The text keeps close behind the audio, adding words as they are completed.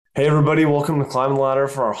Hey everybody, welcome to Climb the Ladder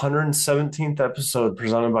for our 117th episode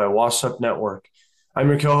presented by Washed Up Network. I'm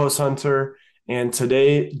your co-host Hunter, and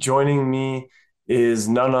today joining me is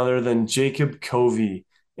none other than Jacob Covey.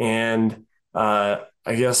 And I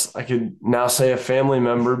guess I could now say a family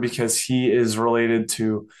member because he is related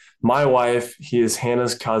to my wife. He is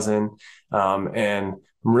Hannah's cousin. And I'm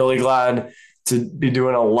really glad to be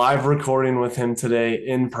doing a live recording with him today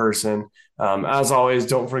in person. As always,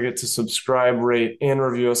 don't forget to subscribe, rate, and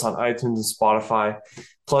review us on iTunes and Spotify.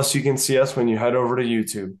 Plus, you can see us when you head over to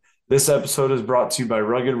YouTube. This episode is brought to you by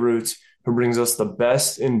Rugged Roots, who brings us the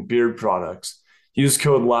best in beard products. Use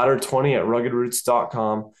code LADDER20 at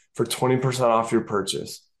ruggedroots.com for 20% off your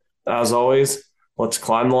purchase. As always, let's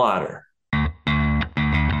climb the ladder.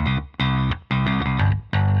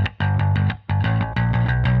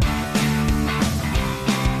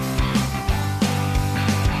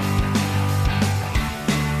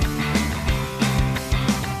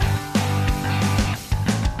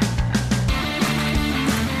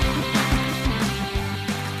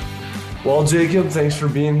 Well, Jacob, thanks for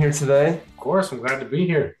being here today. Of course, I'm glad to be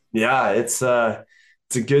here. Yeah, it's a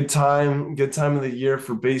good time of the year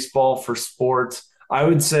for baseball, for sports. I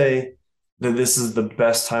would say that this is the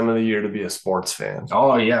best time of the year to be a sports fan.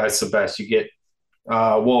 Oh yeah, it's the best. You get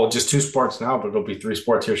just two sports now, but it'll be three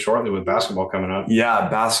sports here shortly with basketball coming up. Yeah,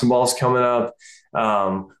 basketball's coming up.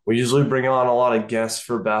 We usually bring on a lot of guests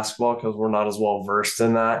for basketball because we're not as well versed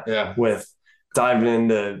in that. Yeah, With diving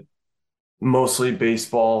into mostly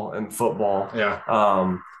baseball and football. yeah.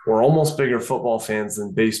 We're almost bigger football fans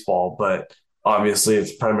than baseball, but obviously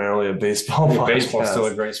it's primarily a baseball Yeah, podcast. baseball's still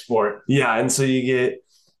a great sport. Yeah, and so you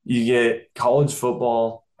get college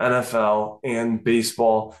football, NFL, and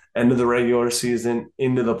baseball end of the regular season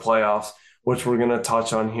into the playoffs, which we're going to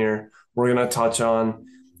touch on here. We're going to touch on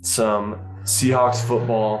some Seahawks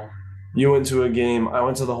football. You went to a game. I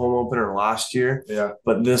went to the home opener last year, Yeah,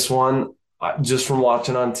 but this one, just from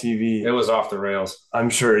watching on TV, it was off the rails. I'm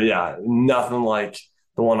sure, yeah, nothing like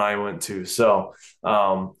the one I went to. So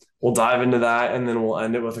we'll dive into that and then we'll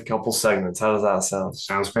end it with a couple segments. How does that sound?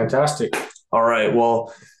 Sounds fantastic. All right.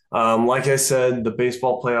 Well, like I said, the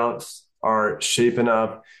baseball playoffs are shaping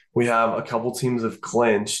up. We have a couple teams have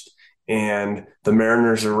clinched, and the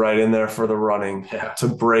Mariners are right in there for the running Yeah, to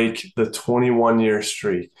break the 21-year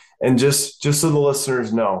streak. And just so the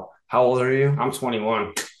listeners know, how old are you? I'm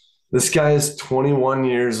 21. This guy is 21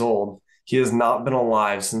 years old. He has not been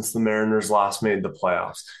alive since the Mariners last made the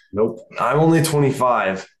playoffs. Nope. I'm only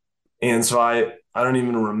 25, and so I don't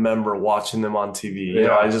even remember watching them on TV. You know,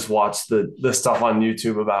 Yeah. I just watched the stuff on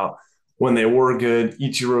YouTube about when they were good,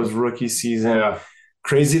 Ichiro's rookie season. Yeah,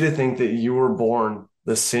 Crazy to think that you were born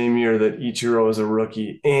the same year that Ichiro was a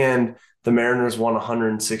rookie and the Mariners won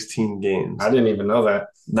 116 games. I didn't even know that.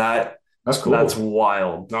 That That's cool. that's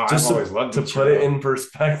wild. No, Just I've always loved to put Ichiro. it in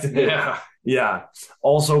perspective. Yeah, Yeah.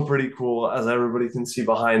 Also pretty cool, as everybody can see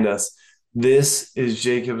behind us. This is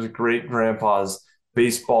Jacob's great grandpa's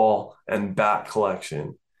baseball and bat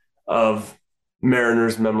collection of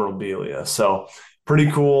Mariners memorabilia. So pretty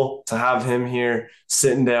cool to have him here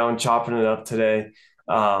sitting down, chopping it up today.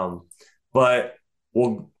 But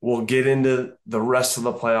we'll get into the rest of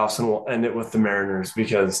the playoffs and we'll end it with the Mariners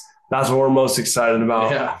because that's what we're most excited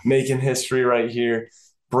about. Yeah. Making history right here,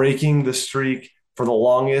 breaking the streak for the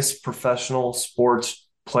longest professional sports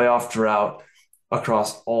playoff drought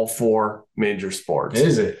across all four major sports.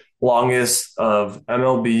 is it? Longest of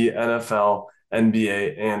MLB, NFL,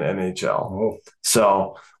 NBA, and NHL. Oh,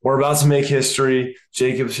 So we're about to make history.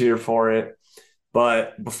 Jacob's here for it.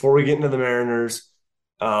 But before we get into the Mariners,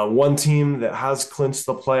 one team that has clinched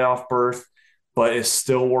the playoff berth, but is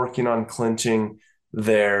still working on clinching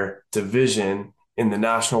their division in the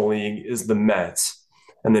National League is the Mets.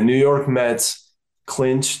 And the New York Mets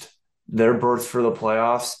clinched their berth for the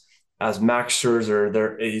playoffs as Max Scherzer,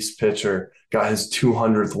 their ace pitcher, got his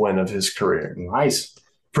 200th win of his career. nice.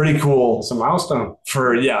 Pretty cool It's a milestone.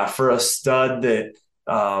 for a stud that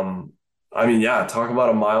talk about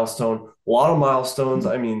a milestone. A lot of milestones.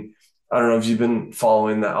 I mean, I don't know if you've been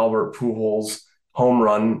following the Albert Pujols home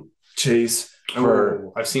run chase for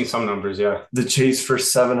Oh, I've seen some numbers. Yeah, the chase for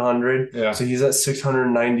 700. yeah. So he's at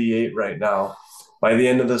 698 right now. By the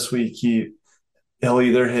end of this week, he'll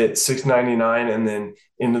either hit 699 and then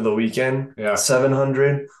into the weekend, Yeah.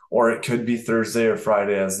 700, or it could be Thursday or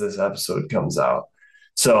Friday as this episode comes out.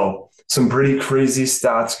 So some pretty crazy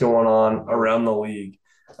stats going on around the league.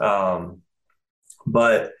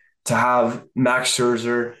 But to have Max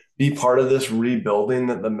Scherzer be part of this rebuilding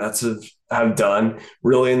that the Mets have done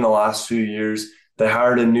really in the last few years, they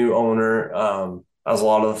hired a new owner, as a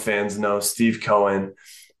lot of the fans know, Steve Cohen,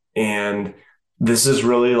 and this is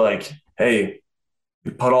really like, hey,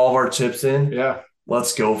 we put all of our chips in. Yeah.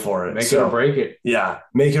 Let's go for it. Make it or break it. Yeah,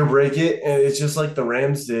 make it or break it. And it's just like the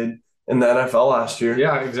Rams did in the NFL last year.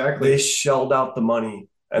 Yeah, exactly. They shelled out the money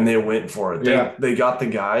and they went for it. Yeah. They got the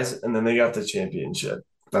guys and then they got the championship.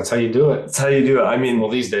 That's how you do it. That's how you do it. I mean, well,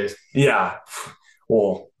 these days. Yeah.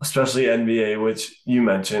 Well, especially NBA, which you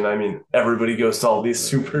mentioned. I mean, everybody goes to all these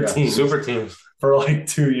super teams. Super teams. For like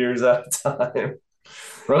 2 years at a time.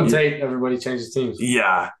 Rotate, everybody changes teams.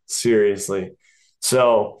 Yeah, seriously.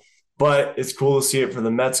 So, but it's cool to see it for the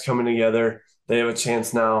Mets coming together. They have a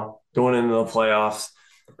chance now going into the playoffs.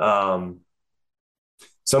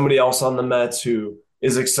 Somebody else on the Mets who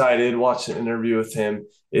is excited, watch an interview with him,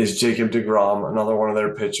 is Jacob deGrom, another one of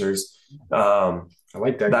their pitchers. I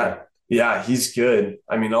like that guy. Yeah, he's good.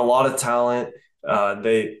 I mean, a lot of talent.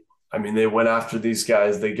 They went after these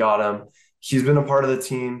guys. They got him. He's been a part of the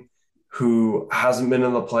team who hasn't been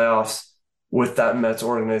in the playoffs with that Mets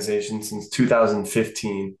organization since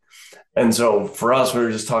 2015. And so for us, we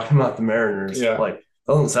were just talking about the Mariners. Yeah. Like,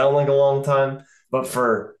 doesn't sound like a long time, but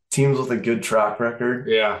for teams with a good track record,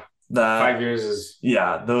 yeah, that 5 years is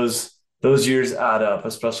those years add up,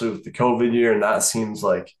 especially with the COVID year, and that seems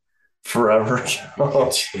like forever ago. Oh,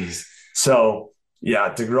 jeez. So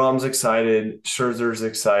yeah, DeGrom's excited, Scherzer's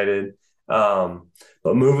excited,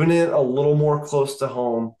 but moving it a little more close to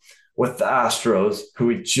home with the Astros, who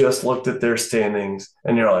we just looked at their standings,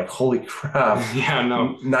 and you're like, holy crap! Yeah,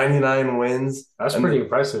 no, 99 wins. That's pretty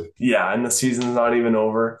impressive. Yeah, and the season's not even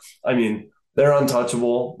over. I mean, they're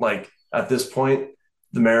untouchable. Like at this point,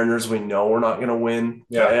 the Mariners, we know we're not going to win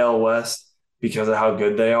the AL West because of how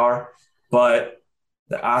good they are. But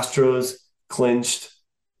the Astros clinched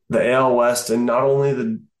the AL West, and not only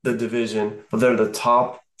the division, but they're the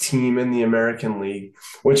top team in the American League,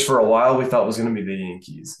 which for a while we thought was going to be the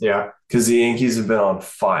Yankees. Yeah. Because the Yankees have been on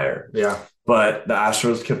fire. Yeah. But the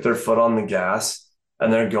Astros kept their foot on the gas,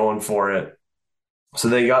 and they're going for it. So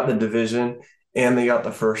they got the division, and they got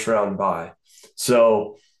the first round bye.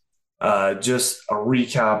 So just a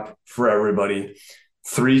recap for everybody.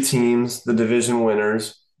 3 teams, the division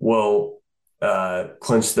winners, will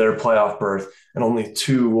clinch their playoff berth, and only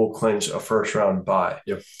 2 will clinch a first round bye.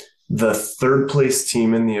 Yep. The third place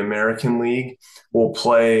team in the American League will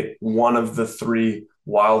play one of the 3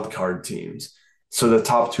 wild card teams. So the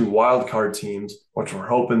top 2 wild card teams, which we're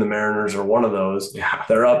hoping the Mariners are one of those,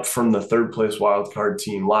 they're up from the third place wild card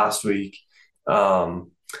team last week.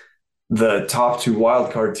 The top 2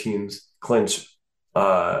 wild card teams clinch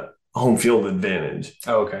home field advantage.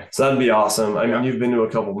 Oh, okay. So that'd be awesome. I mean, you've been to a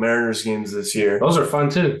couple Mariners games this year. Those are fun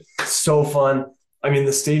too. So fun. I mean,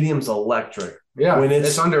 the stadium's electric. Yeah, when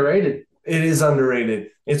it's underrated. It is underrated.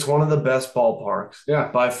 It's one of the best ballparks. Yeah,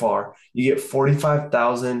 by far. You get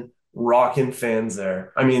 45,000 rocking fans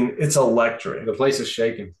there. I mean, it's electric. The place is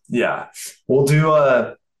shaking. Yeah. We'll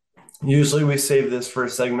do usually we save this for a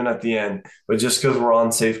segment at the end, but just because we're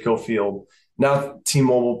on Safeco Field, not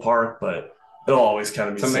T-Mobile Park, but it'll always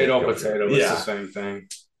kind of be tomato, Safeco potato. It's the same thing.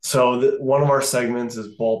 So one of our segments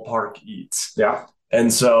is Ballpark Eats. Yeah.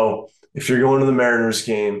 And so if you're going to the Mariners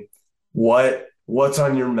game, what's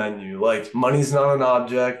on your menu? Like, money's not an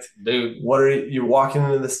object. Dude. You're walking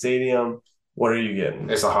into the stadium, what are you getting?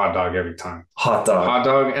 It's a hot dog every time. Hot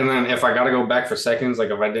dog. And then if I got to go back for seconds, like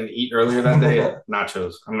if I didn't eat earlier that day,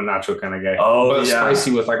 nachos. I'm a nacho kind of guy. Oh, but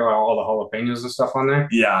spicy with like all the jalapenos and stuff on there.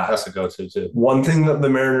 Yeah. That's a go-to too. One thing that the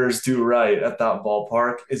Mariners do right at that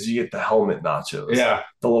ballpark is you get the helmet nachos. Yeah.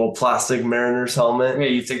 The little plastic Mariners helmet. Yeah,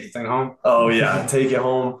 you take the thing home. Oh, yeah. Take it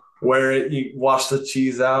home. Wear it. You wash the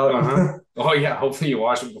cheese out. Uh-huh. Oh, yeah. Hopefully you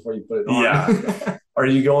wash it before you put it on. Yeah. Are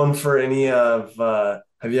you going for any of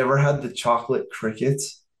have you ever had the chocolate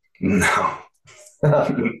crickets? No.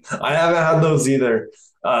 I haven't had those either.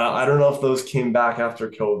 I don't know if those came back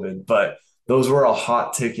after COVID, but those were a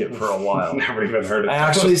hot ticket for a while. Never even heard of I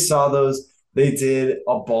actually saw those. They did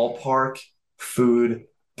a ballpark food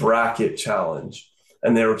bracket challenge,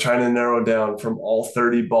 and they were trying to narrow down from all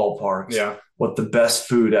 30 ballparks what the best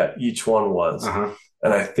food at each one was. Uh-huh.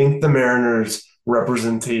 And I think the Mariners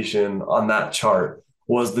representation on that chart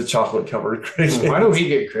was the chocolate covered crickets. Why do we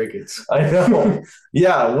get crickets? I know.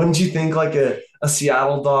 Yeah. Wouldn't you think like a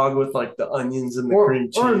Seattle dog with like the onions and the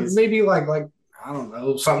cream cheese? Or maybe like I don't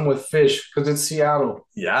know, something with fish because it's Seattle.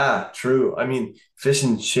 Yeah, true. I mean, fish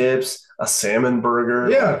and chips, a salmon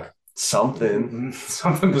burger. Yeah. Like something.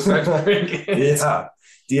 Something besides crickets. Yeah.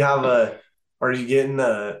 Do you have are you getting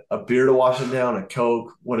a beer to wash it down, a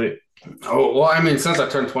Coke? Oh, well, I mean, since I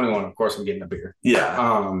turned 21, of course I'm getting a beer.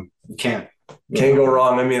 Yeah. You can't go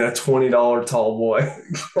wrong. I mean, a $20 tall boy.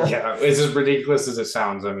 Yeah, it's as ridiculous as it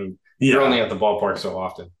sounds. I mean, you're only at the ballpark so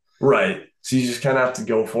often. Right. So you just kind of have to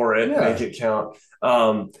go for it, make it count.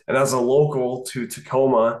 And as a local to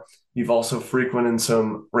Tacoma, you've also frequented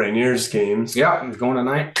some Rainiers games. Yeah, it's going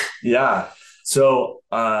tonight. Yeah. So,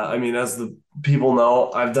 I mean, as the people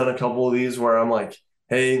know, I've done a couple of these where I'm like,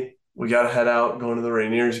 hey, we got to head out, going to the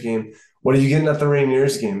Rainiers game. What are you getting at the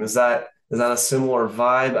Rainiers game? Is that a similar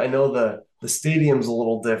vibe? I know the stadium's a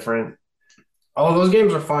little different. Oh, those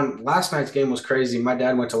games are fun. Last night's game was crazy. My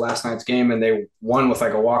dad went to last night's game and they won with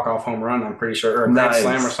like a walk-off home run, I'm pretty sure, or a grand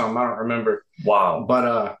slam or something. I don't remember. Wow.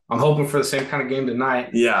 But I'm hoping for the same kind of game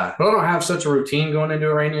tonight. Yeah. But I don't have such a routine going into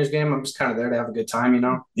a Rainiers game. I'm just kind of there to have a good time, you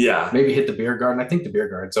know? Yeah. Maybe hit the beer garden. I think the beer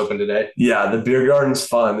garden's open today. Yeah, the beer garden's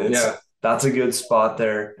fun. That's a good spot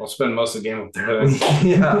there. I'll spend most of the game up there.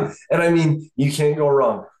 Yeah. And I mean, you can't go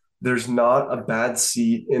wrong. There's not a bad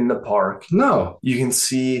seat in the park. No. You can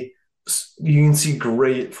see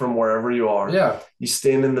great from wherever you are. Yeah. You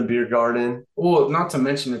stand in the beer garden. Well, not to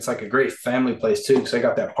mention it's like a great family place too, because I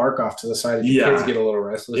got that park off to the side. If your kids get a little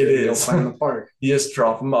restless, it they is. go play in the park. You just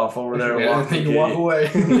drop them off over there and then you walk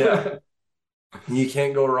away. Yeah. You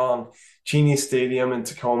can't go wrong. Cheney Stadium in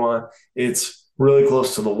Tacoma, it's really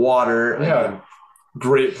close to the water. Yeah.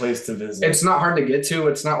 Great place to visit. It's not hard to get to.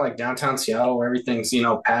 It's not like downtown Seattle where everything's,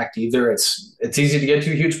 packed either. It's easy to get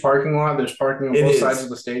to. Huge parking lot. There's parking on both sides of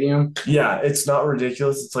the stadium. Yeah, it's not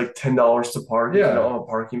ridiculous. It's like $10 to park if you don't have a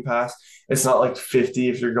parking pass. It's not like $50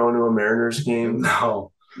 if you're going to a Mariners game.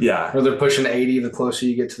 No. Yeah. Or they're pushing 80 the closer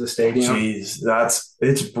you get to the stadium. Jeez,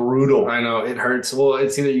 it's brutal. I know, it hurts. Well,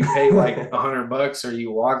 it's either you pay like $100 or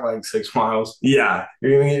you walk like 6 miles. Yeah,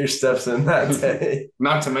 you're gonna get your steps in that day.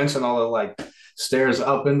 Not to mention all the like stairs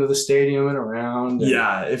up into the stadium and around.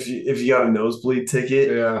 Yeah, if you got a nosebleed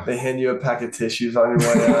ticket, they hand you a pack of tissues on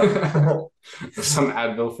your way out. Some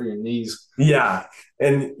Advil for your knees. Yeah,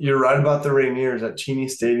 and you're right about the Rainiers at Cheney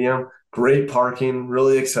Stadium. Great parking,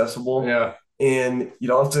 really accessible. Yeah. And you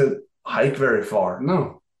don't have to hike very far.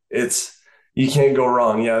 No. You can't go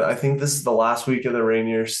wrong. Yeah, I think this is the last week of the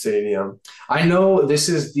Rainier Stadium. I know this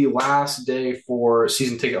is the last day for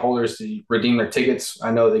season ticket holders to redeem their tickets.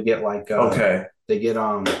 I know they get like they get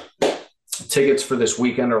tickets for this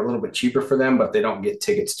weekend are a little bit cheaper for them, but they don't get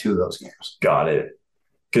tickets to those games. Got it.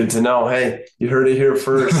 Good to know. Hey, you heard it here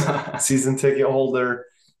first. Season ticket holder,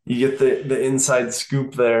 you get the inside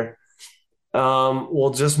scoop there. Well,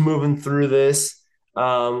 just moving through this,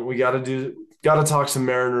 we got to talk some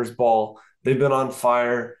Mariners ball. They've been on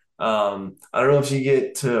fire. I don't know if you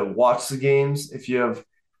get to watch the games, if you have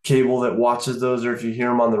cable that watches those, or if you hear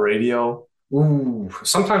them on the radio. Ooh,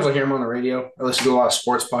 sometimes I hear them on the radio. I listen to a lot of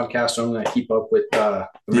sports podcasts only. I keep up with the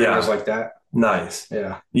Mariners like that. Nice.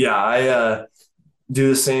 Yeah. Yeah, I do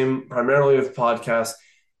the same primarily with podcasts.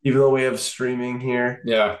 Even though we have streaming here,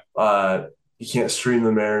 you can't stream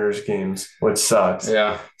the Mariners games, which sucks.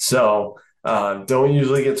 Yeah. So don't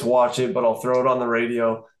usually get to watch it, but I'll throw it on the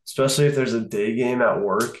radio, especially if there's a day game at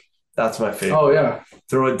work. That's my favorite. Oh, yeah.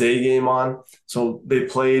 Throw a day game on. So they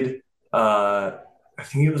played, I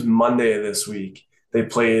think it was Monday of this week. They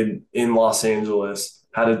played in Los Angeles,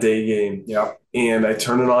 had a day game. Yeah. And I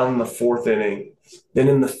turned it on in the 4th inning. Then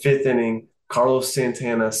in the 5th inning, Carlos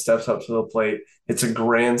Santana steps up to the plate. It's a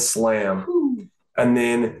grand slam. Ooh. And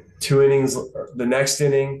then 2 innings, the next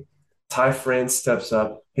inning, Ty France steps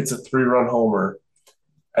up, hits a 3-run homer.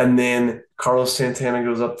 And then Carlos Santana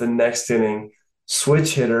goes up the next inning,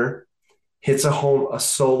 switch hitter, hits a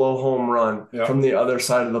solo home run from the other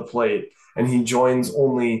side of the plate. And he joins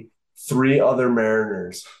only 3 other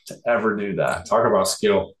Mariners to ever do that. Talk about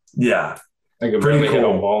skill. Yeah. I could really hit a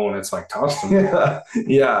ball when it's like tossed him.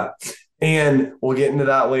 Yeah. And we'll get into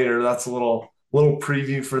that later. That's a little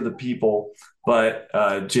preview for the people. But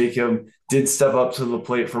Jacob did step up to the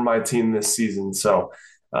plate for my team this season. So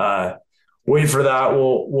wait for that.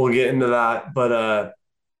 We'll get into that. But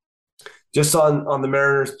just on the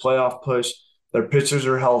Mariners playoff push, their pitchers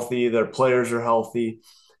are healthy. Their players are healthy.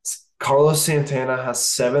 Carlos Santana has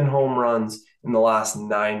 7 home runs in the last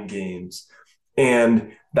 9 games.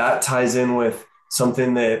 And that ties in with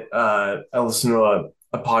something that I listened to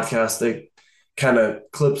a podcast that kind of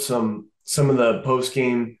clips some of the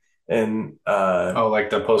post-game and like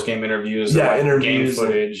the post-game interviews, interviews, game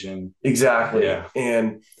footage, and exactly. Yeah.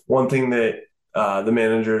 And one thing that the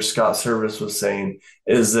manager Scott Service was saying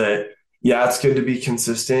is that it's good to be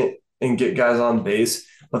consistent and get guys on base,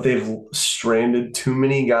 but they've stranded too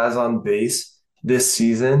many guys on base this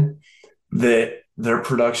season that their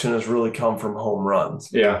production has really come from home runs.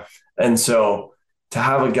 Yeah. And so to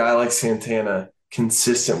have a guy like Santana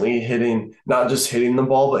consistently hitting, not just hitting the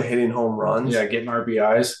ball, but hitting home runs. Yeah, getting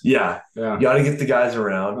RBIs. Yeah. You got to get the guys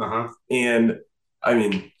around. Uh-huh. And, I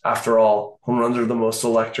mean, after all, home runs are the most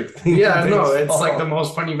electric thing. Yeah, no, it's like the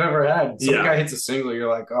most fun you've ever had. Some Yeah. guy hits a single, you're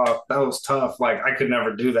like, oh, that was tough. Like, I could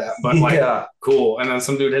never do that, but like, cool. And then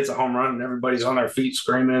some dude hits a home run and everybody's on their feet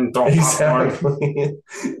screaming, throwing popcorn.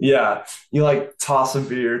 Yeah. You like toss a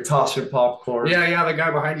beer, toss your popcorn. Yeah. The guy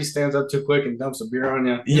behind you stands up too quick and dumps a beer on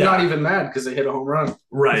you. You're not even mad because they hit a home run.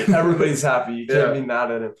 Right. Everybody's happy. You can't be mad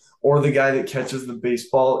at him. Or the guy that catches the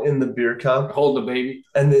baseball in the beer cup. Hold the baby.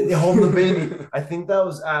 And then hold the baby. I think that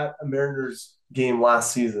was at a Mariners game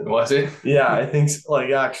last season. Was it? Yeah, I think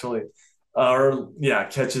actually.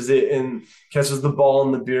 Catches it and catches the ball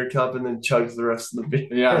in the beer cup and then chugs the rest of the beer.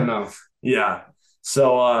 Yeah, no. Yeah.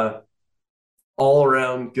 So all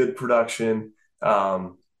around good production.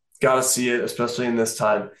 Gotta see it, especially in this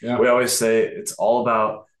time. Yeah. We always say it's all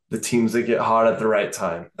about the teams that get hot at the right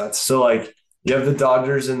time. So like you have the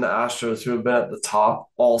Dodgers and the Astros who have been at the top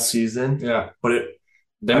all season. Yeah. But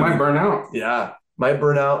they might burn out. Yeah. Might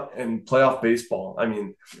burn out in playoff baseball. I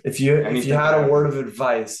mean, if you had a word of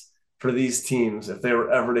advice for these teams, if they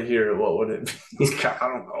were ever to hear it, what would it be? I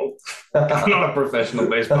don't know. I'm not a professional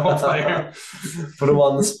baseball player. Put them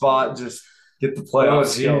on the spot. Just get the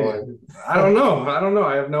playoffs going. I don't know.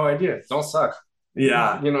 I have no idea. Don't suck.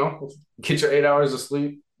 Yeah. Get your 8 hours of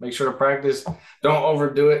sleep. Make sure to practice. Don't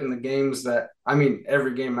overdo it in the games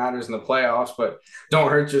every game matters in the playoffs, but don't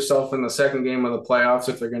hurt yourself in the second game of the playoffs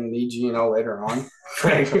if they're going to need you, later on.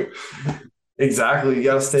 Exactly. You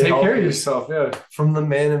got to stay Take healthy. Care of yourself, yeah. From the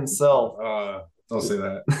man himself. Don't say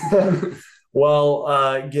that.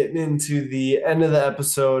 Well, getting into the end of the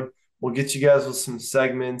episode, we'll get you guys with some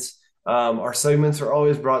segments. Our segments are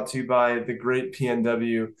always brought to you by the great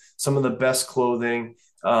PNW, some of the best clothing.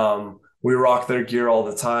 We rock their gear all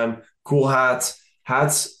the time. Cool hats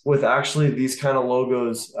with actually these kind of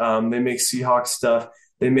logos. They make Seahawks stuff.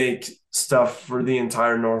 They make stuff for the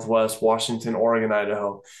entire Northwest, Washington, Oregon,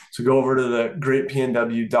 Idaho. So go over to the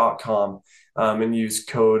greatpnw.com and use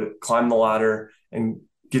code Climb the Ladder and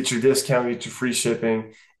get your discount, get your free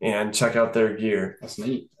shipping, and check out their gear. That's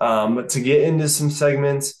neat. But to get into some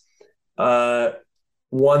segments,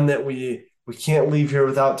 one that we can't leave here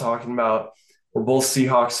without talking about. We're both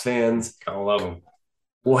Seahawks fans. I love them.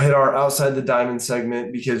 We'll hit our Outside the Diamond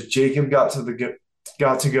segment because Jacob got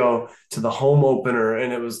to go to the home opener,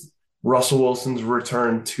 and it was Russell Wilson's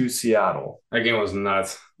return to Seattle. That game was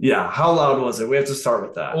nuts. Yeah. How loud was it? We have to start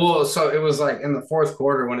with that. Well, so it was like in the fourth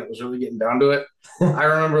quarter when it was really getting down to it. I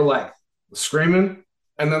remember like screaming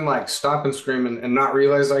and then like stopping screaming and not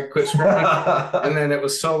realize I quit screaming. And then it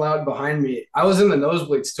was so loud behind me. I was in the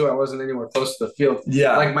nosebleeds too. I wasn't anywhere close to the field.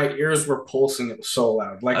 Yeah. Like my ears were pulsing. It was so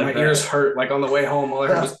loud. Like my ears hurt. Like on the way home, all I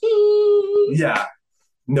heard was yeah.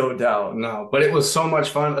 No doubt. No, but it was so much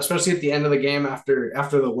fun, especially at the end of the game after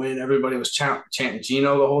the win. Everybody was chanting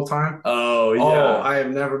Geno the whole time. Oh, yeah. Oh, I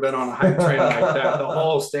have never been on a hype train like that. The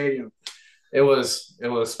whole stadium. It was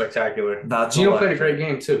spectacular. Geno played a great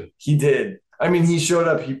game too. He did. I mean, he showed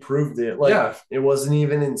up. He proved it. It wasn't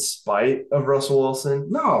even in spite of Russell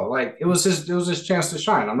Wilson. No, it was his chance to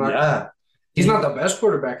shine. He's not the best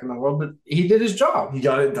quarterback in the world, but he did his job. He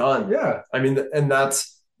got it done. Yeah. I mean, and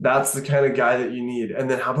that's the kind of guy that you need. And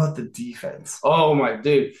then how about the defense? Oh, my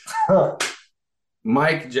dude.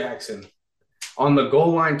 Mike Jackson on the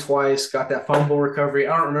goal line twice, got that fumble recovery.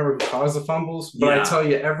 I don't remember who caused the fumbles, but I tell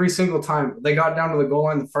you, every single time they got down to the goal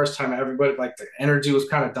line the first time, everybody, the energy was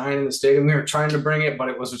kind of dying in the stadium. We were trying to bring it, but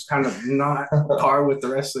it was just kind of not par with the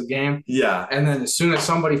rest of the game. Yeah. And then as soon as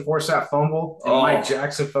somebody forced that fumble and Mike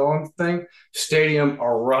Jackson fell on the thing, stadium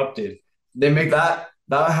erupted. They make that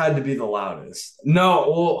had to be the loudest.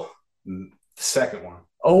 No, the second one.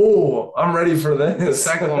 Oh, I'm ready for this. The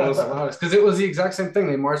second one was the loudest because it was the exact same thing.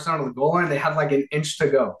 They marched down to the goal line. They had an inch to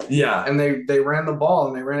go. Yeah. And they ran the ball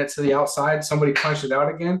and they ran it to the outside. Somebody punched it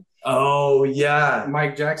out again. Oh, yeah.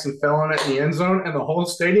 Mike Jackson fell on it in the end zone and the whole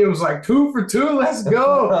stadium was like 2 for 2. Let's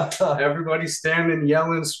go. Everybody's standing,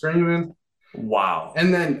 yelling, screaming. Wow.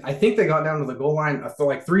 And then I think they got down to the goal line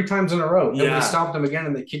 3 times in a row. And we stopped them again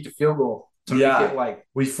and they kicked a field goal. To make it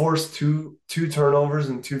we forced two turnovers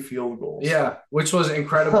and 2 field goals. Yeah, which was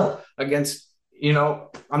incredible against,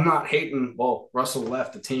 I'm not hating. Well, Russell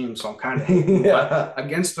left the team, so I'm kind of hating. But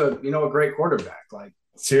against a great quarterback.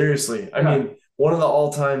 Seriously. I mean, one of the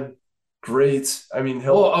all-time greats. I mean,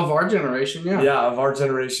 of our generation, yeah. Yeah, of our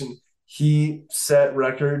generation. He set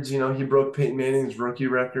records. He broke Peyton Manning's rookie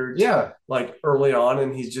records. Yeah. Early on,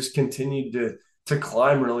 and he's just continued to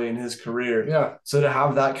climb really in his career. Yeah. So to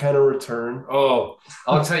have that kind of return. Oh,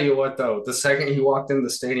 I'll tell you what though. The second he walked in the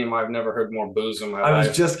stadium, I've never heard more boos in my life. I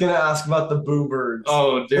was just going to ask about the boo birds.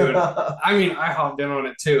 Oh, dude. I mean, I hopped in on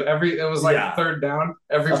it too. It was third down.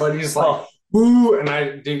 Everybody's Woo!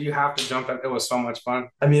 And dude, you have to jump in. It was so much fun.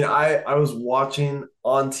 I mean, I was watching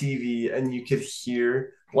on TV and you could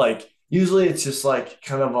hear like usually it's just like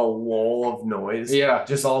kind of a lull of noise. Yeah.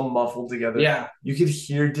 Just all muffled together. Yeah. You could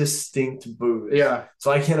hear distinct boos. Yeah.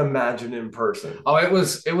 So I can't imagine in person. Oh, it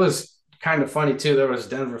was kind of funny too. There was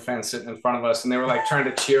Denver fans sitting in front of us and they were like trying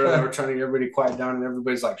to cheer and they were trying to get everybody quiet down and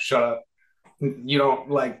everybody's like, shut up. You don't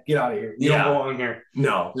get out of here. You don't belong here.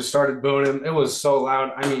 No. Just started booing him. It was so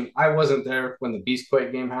loud. I mean, I wasn't there when the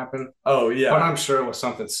Beastquake game happened. Oh, yeah. But I'm sure it was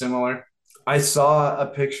something similar. I saw a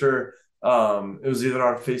picture, it was either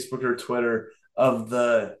on Facebook or Twitter, of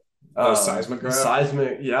the seismic graph?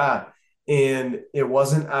 Seismic, yeah. And it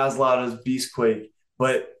wasn't as loud as Beastquake,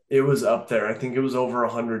 but it was up there. I think it was over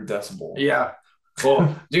 100 decibels. Yeah.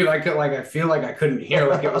 Well, dude, I feel like I couldn't hear.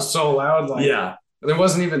 Like it was so loud. Like, yeah. There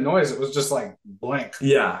wasn't even noise. It was just like blank.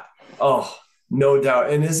 Yeah. Oh, no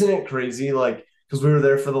doubt. And isn't it crazy? Like, because we were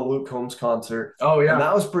there for the Luke Combs concert. Oh, yeah. And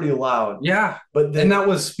that was pretty loud. Yeah. But then, and that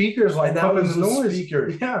was speakers like that was the noise. Speaker.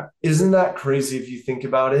 Yeah. Isn't that crazy if you think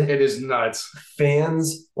about it? It is nuts.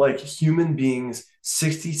 Fans, like human beings,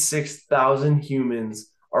 66,000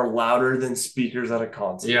 humans are louder than speakers at a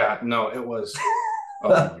concert. Yeah. No, it was. Oh,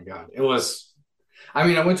 my God. It was. I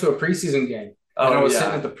mean, I went to a preseason game. And I was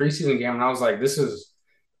sitting at the preseason game, and I was like, "This is,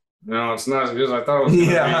 it's not as good as I thought it was going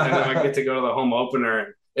to be." And then I get to go to the home opener,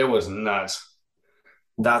 and it was nuts.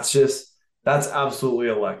 That's absolutely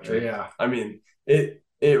electric. Yeah, I mean, it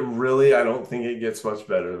really. I don't think it gets much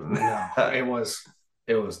better than that. No, it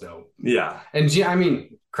was dope. Yeah, and I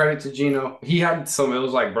mean, credit to Gino. He had it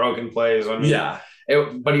was like broken plays. I mean, yeah.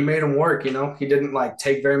 But he made them work, He didn't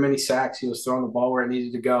take very many sacks. He was throwing the ball where it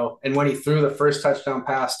needed to go. And when he threw the first touchdown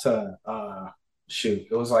pass to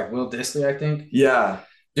it was like Will Dissly, I think. Yeah.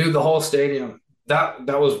 Dude, the whole stadium, that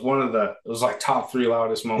was one of it was like top 3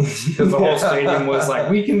 loudest moments because the whole stadium was like,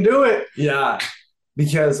 we can do it. Yeah.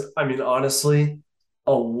 Because I mean, honestly,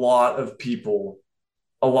 a lot of people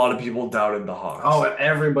doubted the Hawks. Oh, and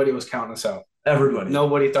everybody was counting us out. Everybody.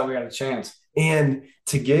 Nobody thought we had a chance. And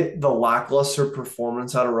to get the lackluster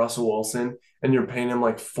performance out of Russell Wilson, and you're paying him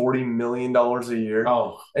like $40 million a year.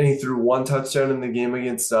 Oh. And he threw 1 touchdown in the game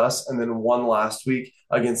against us and then 1 last week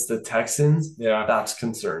against the Texans. Yeah. That's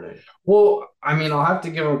concerning. Well, I mean, I'll have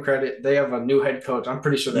to give them credit. They have a new head coach. I'm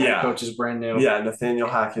pretty sure the head coach is brand new. Yeah, Nathaniel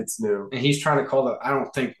Hackett's new. And he's trying to call I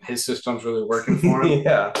don't think his system's really working for him.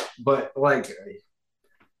 Yeah. But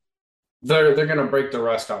they're going to break the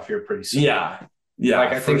rust off here pretty soon. Yeah. Yeah.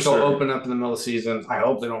 I think they'll open up in the middle of the season. I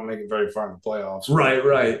hope they don't make it very far in the playoffs.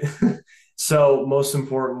 Right. So most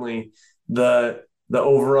importantly, the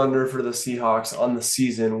over-under for the Seahawks on the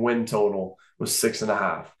season win total was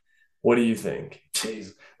 6.5. What do you think?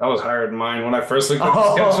 Jeez, that was higher than mine. When I first looked at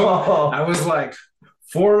the schedule, I was like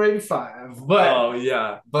 4, maybe 5.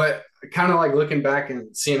 But But kind of looking back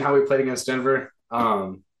and seeing how we played against Denver,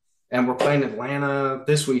 and we're playing Atlanta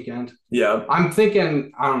this weekend. Yeah. I'm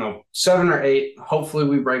thinking, I don't know, 7 or 8. Hopefully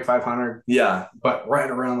we break 500. Yeah. But right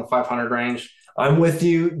around the 500 range. I'm with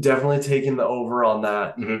you. Definitely taking the over on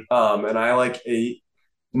that. Mm-hmm. And I like 8.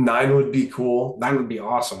 9 would be cool. 9 would be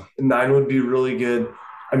awesome. 9 would be really good.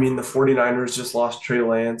 I mean, the 49ers just lost Trey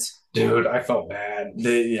Lance. Dude, I felt bad.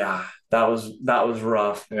 That was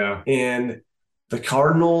rough. Yeah. And the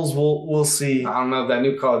Cardinals, we'll see. I don't know. That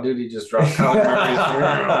new Call of Duty just dropped.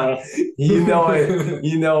 You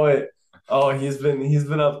know it. Oh, he's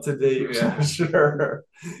been up to date for sure.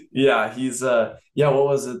 Yeah, he's what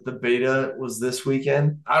was it? The beta was this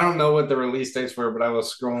weekend. I don't know what the release dates were, but I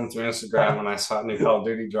was scrolling through Instagram when I saw new Call of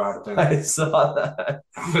Duty dropped. And I saw that.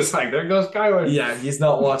 I was like, there goes Kyler. Yeah, he's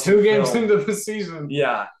not watching 2 games into the season.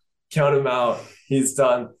 Yeah, count him out. He's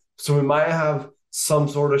done. So we might have some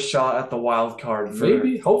sort of shot at the wild card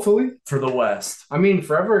hopefully for the West. I mean,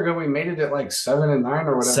 forever ago we made it at 7-9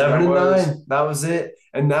 or whatever. 7-9. That was it.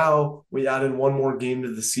 And now we added 1 more game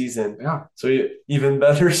to the season. Yeah. So even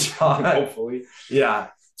better shot. Hopefully. Yeah.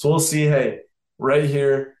 So we'll see. Hey, right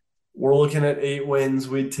here, we're looking at 8 wins.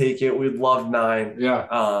 We'd take it. We'd love 9.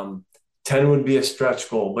 Yeah. 10 would be a stretch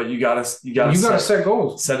goal, but you gotta set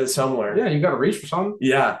goals. Set it somewhere. Yeah, you gotta reach for something.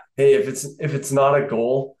 Yeah. Hey, if it's not a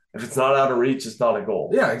goal, if it's not out of reach, it's not a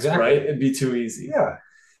goal. Yeah, exactly. Right? It'd be too easy. Yeah.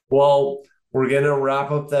 Well, we're going to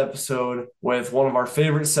wrap up the episode with one of our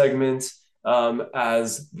favorite segments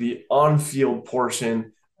as the on-field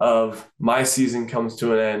portion of my season comes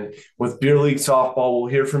to an end. With Beer League Softball, we'll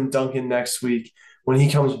hear from Duncan next week when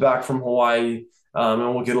he comes back from Hawaii,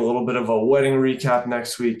 and we'll get a little bit of a wedding recap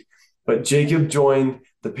next week. But Jacob joined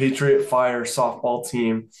the Patriot Fire softball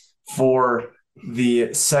team for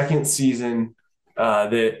the second season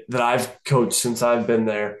that I've coached since I've been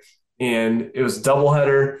there. and it was a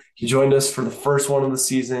doubleheader. He joined us for the first one of the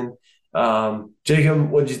season. Jacob,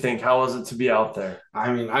 what did you think? How was it to be out there?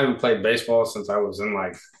 I mean, I haven't played baseball since I was in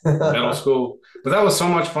like middle school, but that was so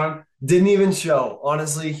much fun. Didn't even show.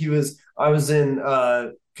 Honestly, I was in,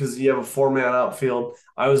 because you have a 4-man outfield.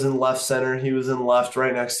 I was in left center. He was in left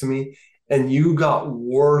right next to me. And you got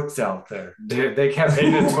worked out there. Dude, they kept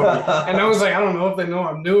hitting it to me. And I was like, I don't know if they know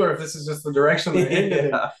I'm new or if this is just the direction they hit it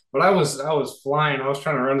in. But I was flying. I was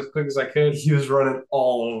trying to run as quick as I could. He was running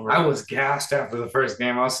all over. I was gassed after the first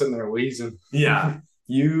game. I was sitting there wheezing. Yeah.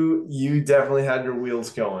 You definitely had your wheels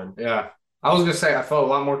going. Yeah. I was going to say I felt a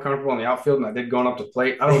lot more comfortable in the outfield than I did going up to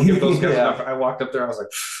plate. I don't give those guys enough. I walked up there. I was like,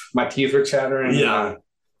 my teeth were chattering. Yeah.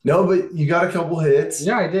 No, but you got a couple hits.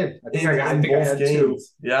 Yeah, I did. I think I had games. 2.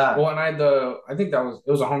 Yeah. Well, and I think it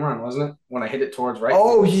was a home run, wasn't it? When I hit it towards right.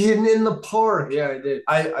 Oh, you hit it in the park. Yeah, I did.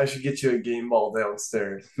 I should get you a game ball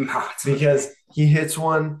downstairs. Because he hits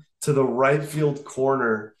one to the right field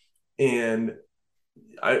corner, and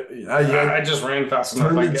I just ran fast enough.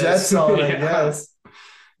 Turned the jets on, I guess.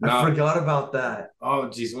 I forgot about that. Oh,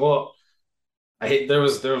 geez. Well, there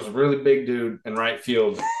was a really big dude in right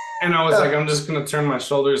field. And I was like, I'm just going to turn my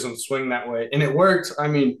shoulders and swing that way. And it worked. I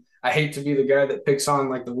mean, I hate to be the guy that picks on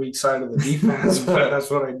like the weak side of the defense, but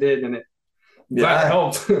that's what I did. And it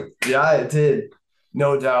helped. Yeah, it did.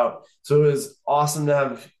 No doubt. So it was awesome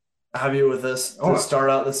to have you with us to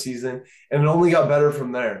start out the season. And it only got better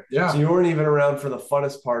from there. Yeah. So you weren't even around for the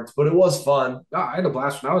funnest parts, but it was fun. Oh, I had a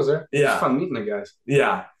blast when I was there. Yeah. It was fun meeting the guys.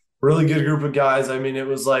 Yeah. Really good group of guys. I mean, it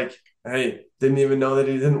was like, hey, didn't even know that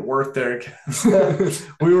he didn't work there.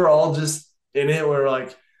 We were all just in it. We were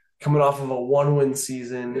like coming off of a 1-win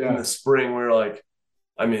season in the spring. We were like,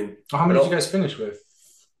 I mean. How many did you guys finish with?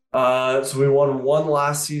 So we won 1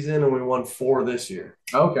 last season and we won 4 this year.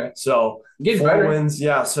 Okay. So getting 4 better. wins.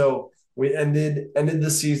 Yeah. So we ended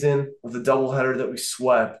the season with a doubleheader that we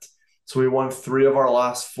swept. So we won 3 of our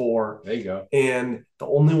last 4. There you go. And the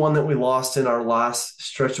only one that we lost in our last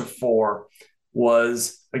stretch of 4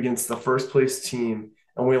 was against the first place team.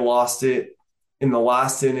 And we lost it in the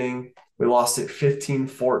last inning. We lost it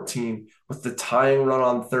 15-14 with the tying run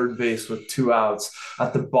on third base with 2 outs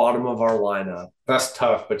at the bottom of our lineup. That's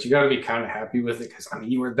tough, but you got to be kind of happy with it because, I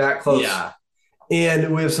mean, you were that close. Yeah.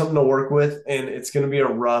 And we have something to work with, and it's going to be a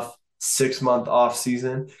rough 6-month off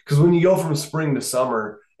season. Because when you go from spring to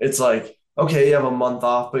summer, it's like, okay, you have a month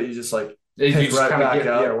off, but you just like pick right back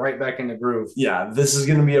up. Yeah, right back in the groove. Yeah, this is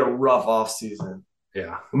going to be a rough off season.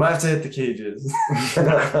 Yeah. We might have to hit the cages.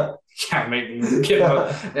 Yeah, maybe get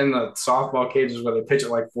in the softball cages where they pitch at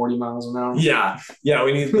like 40 miles an hour. Yeah,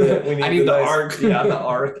 we need the arc. Yeah, the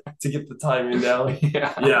arc to get the timing down.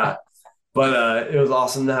 Yeah. But it was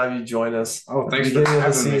awesome to have you join us. Oh, thanks for having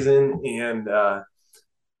the season me. And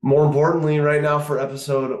more importantly, right now for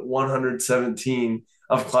episode 117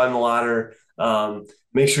 of Climb the Ladder,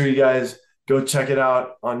 make sure you guys go check it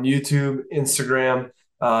out on YouTube, Instagram.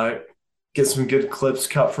 Get some good clips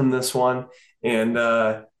cut from this one. And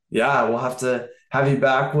we'll have to have you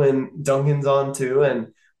back when Duncan's on too.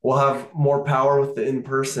 And we'll have more power with the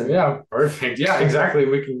in-person. Yeah, perfect. Yeah, exactly.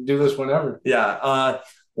 We can do this whenever. Yeah.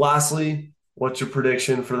 Lastly, what's your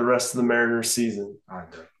prediction for the rest of the Mariners season?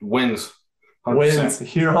 Wins. 100%. Wins.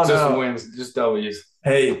 Here on just out. Wins. Just W's.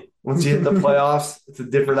 Hey, once you hit the playoffs, it's a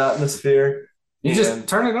different atmosphere. You just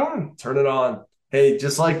turn it on. Turn it on. Hey,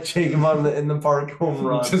 just like Jacob on the in the park home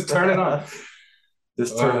run. Just turn it on.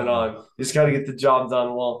 Just turn it on. You just got to get the job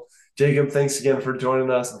done. Well, Jacob, thanks again for joining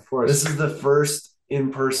us. Of course. This is the first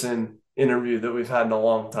in-person interview that we've had in a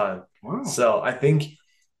long time. Wow. So I think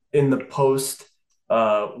in the post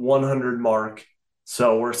 100 mark,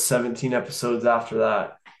 so we're 17 episodes after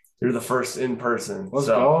that. You're the first in person. Let's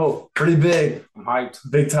go. Pretty big. I'm hyped.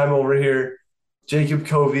 Big time over here. Jacob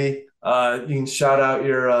Covey. You can shout out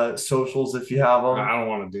your socials if you have them. I don't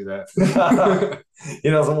want to do that. He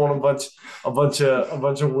doesn't want a bunch of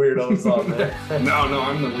weirdos on there. No,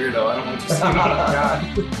 I'm the weirdo. I don't want to see what I've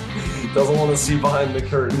got. Doesn't want to see behind the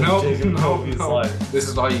curtain. Jacob Covey's life. This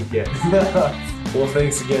is all you get. Well,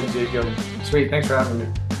 thanks again, Jacob. Sweet. Thanks for having me.